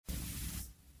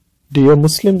Dear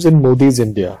Muslims in Modi's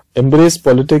India, embrace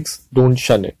politics, don't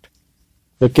shun it.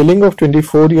 The killing of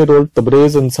 24-year-old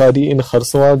Tabrez Ansari in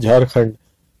Kharsawa, Jharkhand,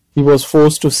 he was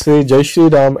forced to say Jai Shri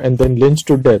Ram and then lynched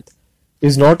to death,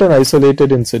 is not an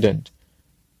isolated incident.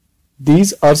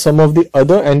 These are some of the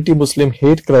other anti-Muslim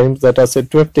hate crimes that are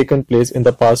said to have taken place in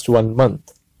the past 1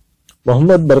 month.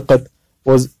 Muhammad Barkat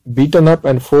was beaten up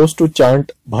and forced to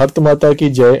chant Bharat Mata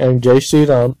Ki Jai and Jai Shri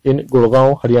Ram in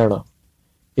Gurgaon, Haryana.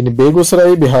 In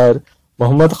Begusarai, Bihar,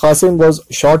 Muhammad Qasim was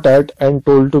shot at and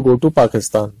told to go to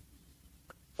Pakistan.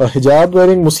 A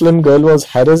hijab-wearing Muslim girl was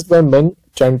harassed by men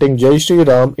chanting Jai Shri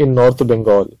Ram in North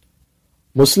Bengal.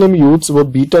 Muslim youths were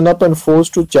beaten up and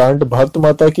forced to chant Bharat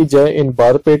Mata Ki Jai in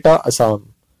Barpeta,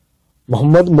 Assam.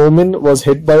 Muhammad Momin was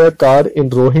hit by a car in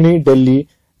Rohini, Delhi,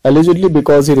 allegedly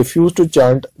because he refused to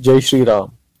chant Jai Shri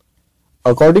Ram.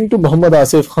 According to Muhammad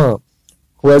Asif Khan,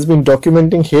 who has been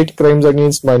documenting hate crimes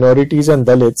against minorities and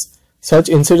Dalits, such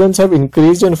incidents have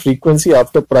increased in frequency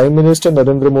after Prime Minister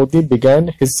Narendra Modi began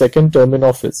his second term in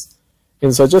office.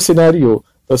 In such a scenario,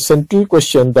 the central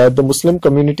question that the Muslim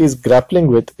community is grappling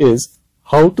with is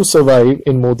how to survive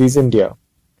in Modi's India.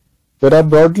 There are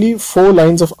broadly 4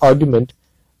 lines of argument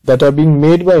that are being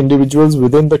made by individuals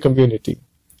within the community.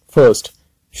 First,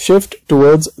 shift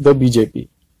towards the BJP.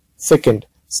 Second,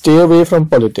 stay away from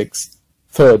politics.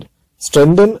 Third,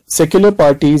 strengthen secular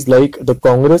parties like the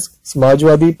Congress,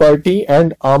 Samajwadi Party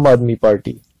and Aam Aadmi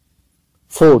Party.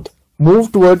 Fourth,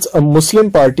 move towards a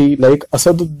Muslim party like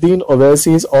Asaduddin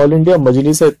Owaisi's All India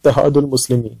Majlis-e-Ittehadul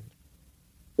Muslimeen.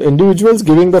 The individuals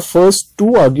giving the first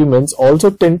 2 arguments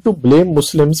also tend to blame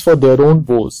Muslims for their own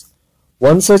woes.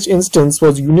 One such instance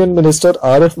was Union Minister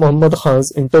Arif Muhammad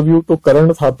Khan's interview to Karan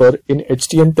Thapar in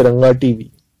HTN Tiranga TV.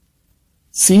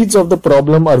 Seeds of the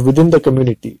problem are within the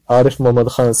community, Arif Muhammad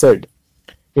Khan said.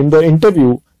 In the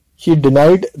interview, he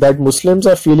denied that Muslims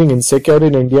are feeling insecure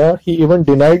in India. He even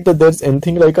denied that there's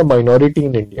anything like a minority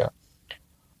in India.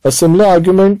 A similar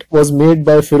argument was made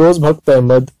by Firoz Bhakt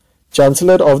Ahmed,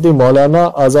 Chancellor of the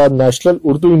Maulana Azad National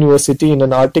Urdu University, in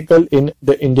an article in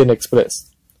the Indian Express.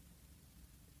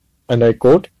 And I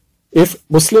quote, "If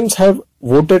Muslims have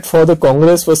voted for the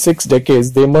Congress for 6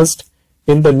 decades, they must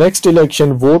in the next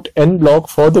election vote en bloc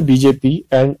for the BJP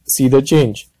and see the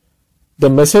change. The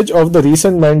message of the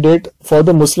recent mandate for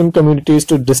the Muslim community is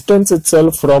to distance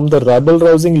itself from the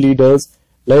rabble-rousing leaders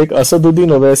like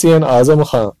Asaduddin Owaisi and Azam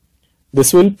Khan.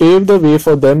 This will pave the way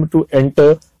for them to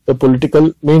enter the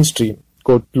political mainstream."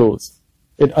 Quote close.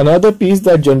 In another piece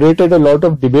that generated a lot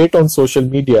of debate on social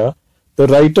media, the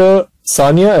writer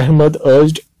Sania Ahmed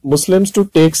urged Muslims to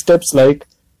take steps like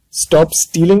stop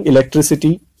stealing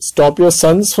electricity, stop your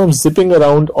sons from zipping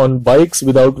around on bikes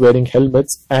without wearing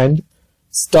helmets, and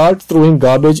start throwing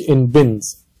garbage in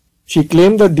bins. She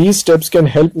claimed that these steps can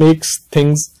help make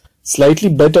things slightly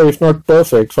better, if not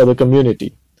perfect, for the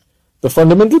community. The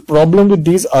fundamental problem with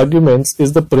these arguments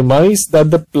is the premise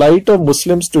that the plight of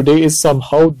Muslims today is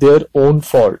somehow their own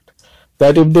fault,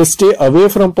 that if they stay away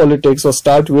from politics or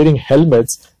start wearing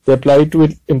helmets, their plight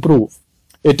will improve.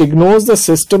 It ignores the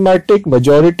systematic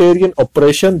majoritarian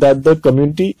oppression that the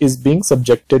community is being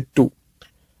subjected to.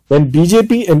 When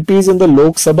BJP MPs in the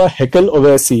Lok Sabha heckle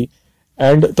Owaisi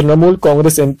and Trinamool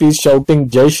Congress MPs shouting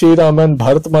Jai Shri Ram and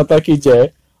Bharat Mata Ki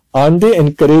Jai, aren't they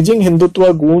encouraging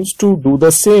Hindutva goons to do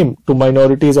the same to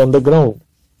minorities on the ground?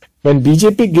 When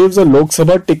BJP gives a Lok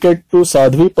Sabha ticket to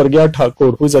Sadhvi Pragya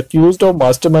Thakur, who is accused of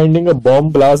masterminding a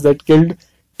bomb blast that killed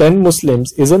 10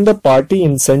 Muslims, isn't the party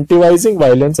incentivizing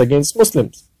violence against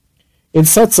Muslims? In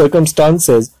such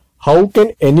circumstances, how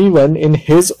can anyone in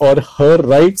his or her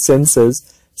right senses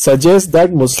suggest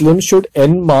that Muslims should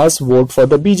en masse vote for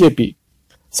the BJP?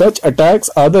 Such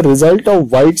attacks are the result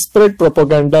of widespread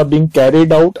propaganda being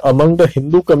carried out among the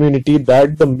Hindu community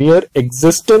that the mere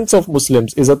existence of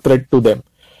Muslims is a threat to them.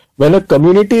 When a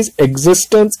community's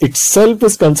existence itself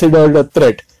is considered a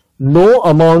threat, no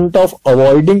amount of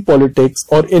avoiding politics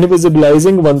or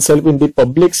invisibilizing oneself in the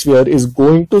public sphere is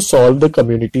going to solve the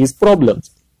community's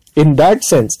problems. In that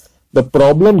sense, the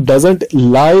problem doesn't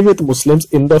lie with Muslims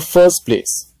in the first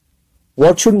place.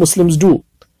 What should Muslims do?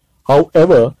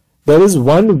 However, there is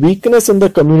one weakness in the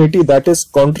community that is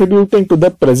contributing to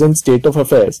the present state of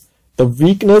affairs. The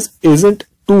weakness isn't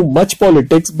too much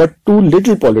politics but too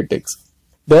little politics.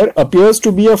 There appears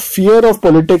to be a fear of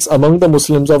politics among the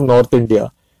Muslims of North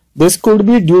India. This could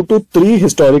be due to 3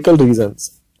 historical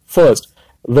reasons. First,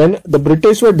 when the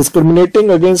British were discriminating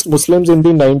against Muslims in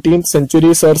the 19th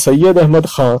century, Sir Syed Ahmad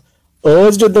Khan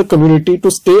urged the community to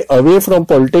stay away from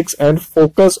politics and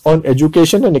focus on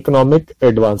education and economic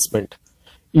advancement.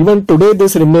 Even today,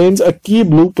 this remains a key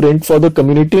blueprint for the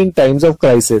community in times of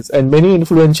crisis, and many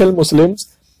influential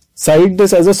Muslims cite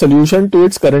this as a solution to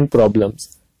its current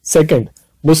problems. Second,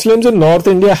 Muslims in North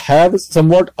India have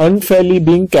somewhat unfairly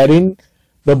been carrying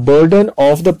the burden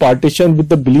of the partition with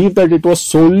the belief that it was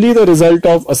solely the result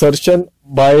of assertion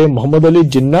by Muhammad Ali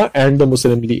Jinnah and the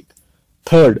Muslim League.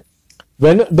 Third,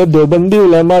 when the Deobandi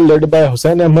ulama led by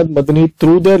Hussain Ahmad Madani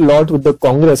threw their lot with the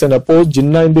Congress and opposed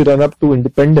Jinnah in the run-up to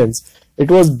independence,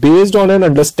 it was based on an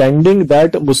understanding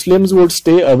that Muslims would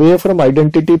stay away from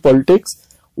identity politics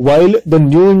while the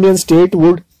new Indian state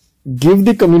would give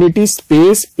the community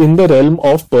space in the realm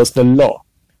of personal law.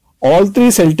 All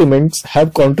three sentiments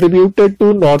have contributed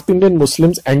to North Indian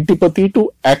Muslims' antipathy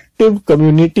to active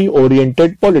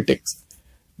community-oriented politics.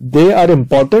 They are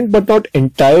important but not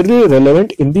entirely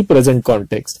relevant in the present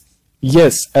context.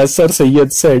 Yes, as Sir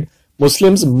Syed said,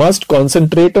 Muslims must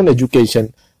concentrate on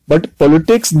education, but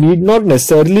politics need not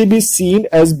necessarily be seen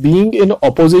as being in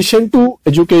opposition to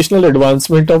educational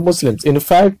advancement of Muslims. In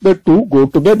fact, the two go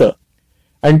together.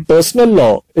 And personal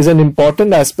law is an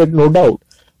important aspect, no doubt.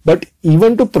 But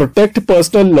even to protect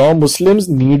personal law, Muslims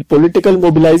need political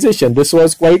mobilization. This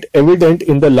was quite evident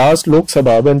in the last Lok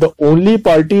Sabha when the only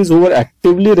parties who were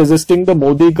actively resisting the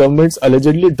Modi government's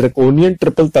allegedly draconian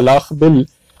triple talaq bill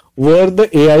were the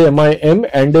AIMIM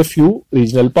and a few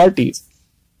regional parties.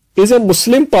 Is a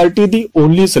Muslim party the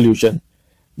only solution?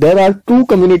 There are two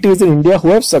communities in India who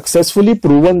have successfully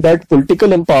proven that political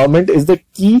empowerment is the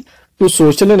key to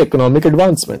social and economic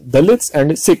advancement: Dalits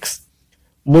and Sikhs.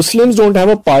 Muslims don't have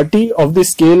a party of the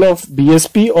scale of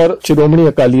BSP or Shiromani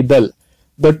Akali Dal.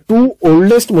 The two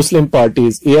oldest Muslim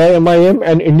parties, AIMIM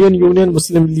and Indian Union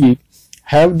Muslim League,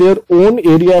 have their own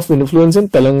area of influence in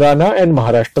Telangana and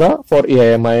Maharashtra for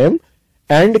AIMIM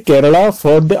and Kerala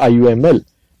for the IUML.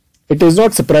 It is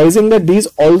not surprising that these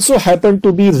also happen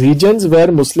to be regions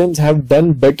where Muslims have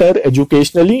done better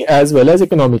educationally as well as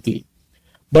economically.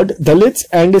 But Dalits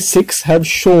and Sikhs have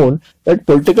shown that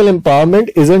political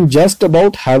empowerment isn't just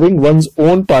about having one's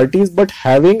own parties, but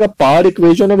having a power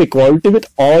equation of equality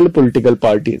with all political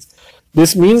parties.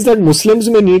 This means that Muslims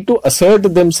may need to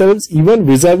assert themselves even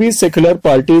vis-a-vis secular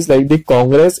parties like the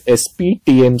Congress, SP,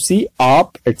 TMC,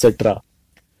 AAP, etc.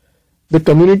 The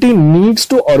community needs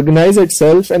to organize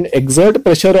itself and exert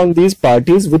pressure on these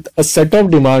parties with a set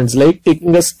of demands like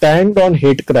taking a stand on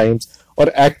hate crimes, or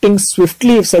acting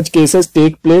swiftly if such cases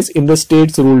take place in the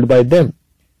states ruled by them.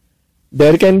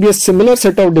 There can be a similar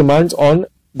set of demands on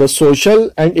the social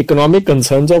and economic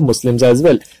concerns of Muslims as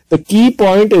well. The key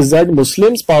point is that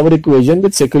Muslims' power equation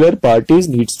with secular parties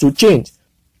needs to change.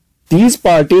 These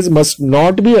parties must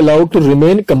not be allowed to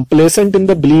remain complacent in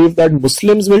the belief that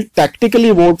Muslims will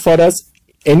tactically vote for us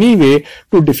anyway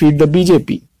to defeat the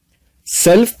BJP.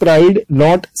 Self-pride,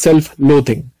 not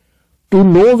self-loathing. To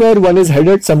know where one is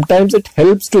headed, sometimes it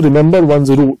helps to remember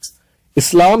one's roots.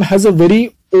 Islam has a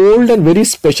very old and very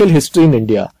special history in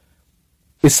India.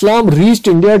 Islam reached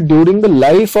India during the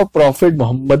life of Prophet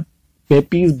Muhammad, may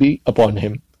peace be upon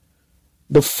him.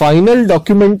 The first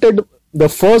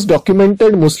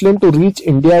documented Muslim to reach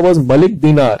India was Malik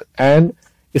Dinar, an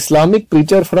Islamic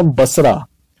preacher from Basra.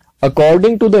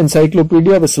 According to the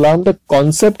Encyclopedia of Islam, the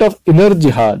concept of inner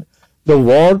jihad, the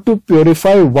war to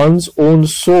purify one's own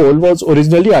soul, was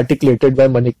originally articulated by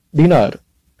Malik Dinar.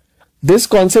 This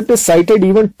concept is cited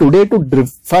even today to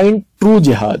define true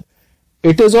jihad.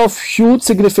 It is of huge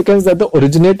significance that the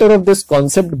originator of this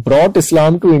concept brought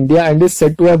Islam to India and is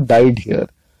said to have died here.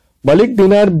 Malik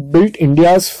Dinar built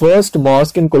India's first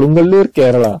mosque in Kodungallur,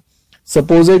 Kerala,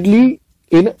 supposedly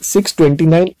in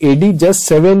 629 AD, just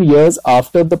 7 years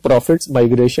after the Prophet's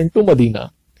migration to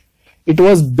Medina. It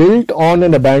was built on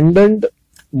an abandoned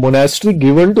monastery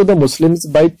given to the Muslims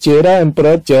by Chera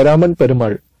Emperor Cheraman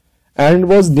Perumal and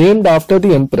was named after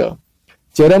the emperor.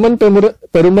 Cheraman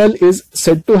Perumal is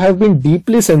said to have been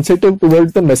deeply sensitive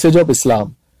towards the message of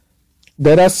Islam.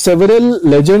 There are several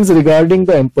legends regarding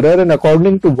the emperor, and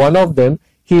according to one of them,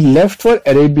 he left for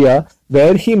Arabia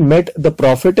where he met the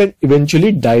Prophet and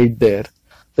eventually died there.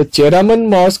 The Cheraman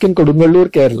Mosque in Kodungallur,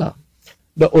 Kerala.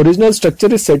 The original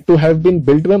structure is said to have been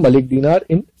built by Malik Dinar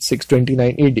in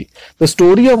 629 AD. The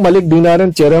story of Malik Dinar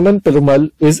and Cheraman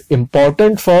Perumal is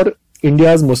important for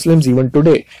India's Muslims even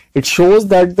today. It shows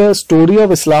that the story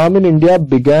of Islam in India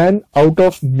began out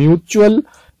of mutual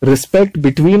respect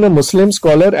between a Muslim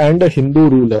scholar and a Hindu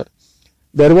ruler.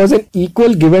 There was an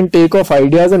equal give and take of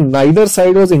ideas and neither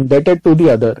side was indebted to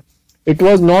the other. It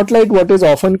was not like what is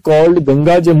often called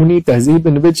Ganga Jamuni Tehzeeb,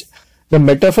 in which the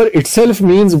metaphor itself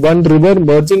means one river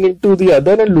merging into the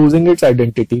other and losing its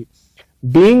identity.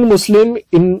 Being Muslim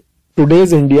in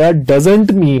today's India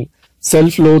doesn't mean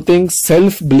self-loathing,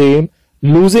 self-blame,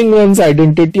 losing one's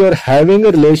identity or having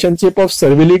a relationship of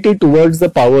servility towards the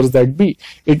powers that be.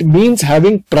 It means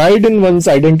having pride in one's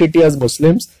identity as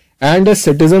Muslims and as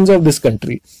citizens of this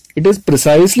country. It is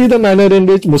precisely the manner in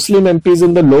which Muslim MPs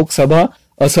in the Lok Sabha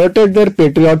asserted their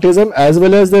patriotism as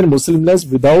well as their Muslimness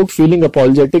without feeling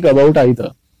apologetic about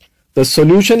either. The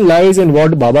solution lies in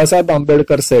what Babasaheb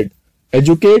Ambedkar said: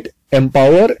 educate,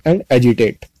 empower and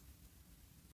agitate.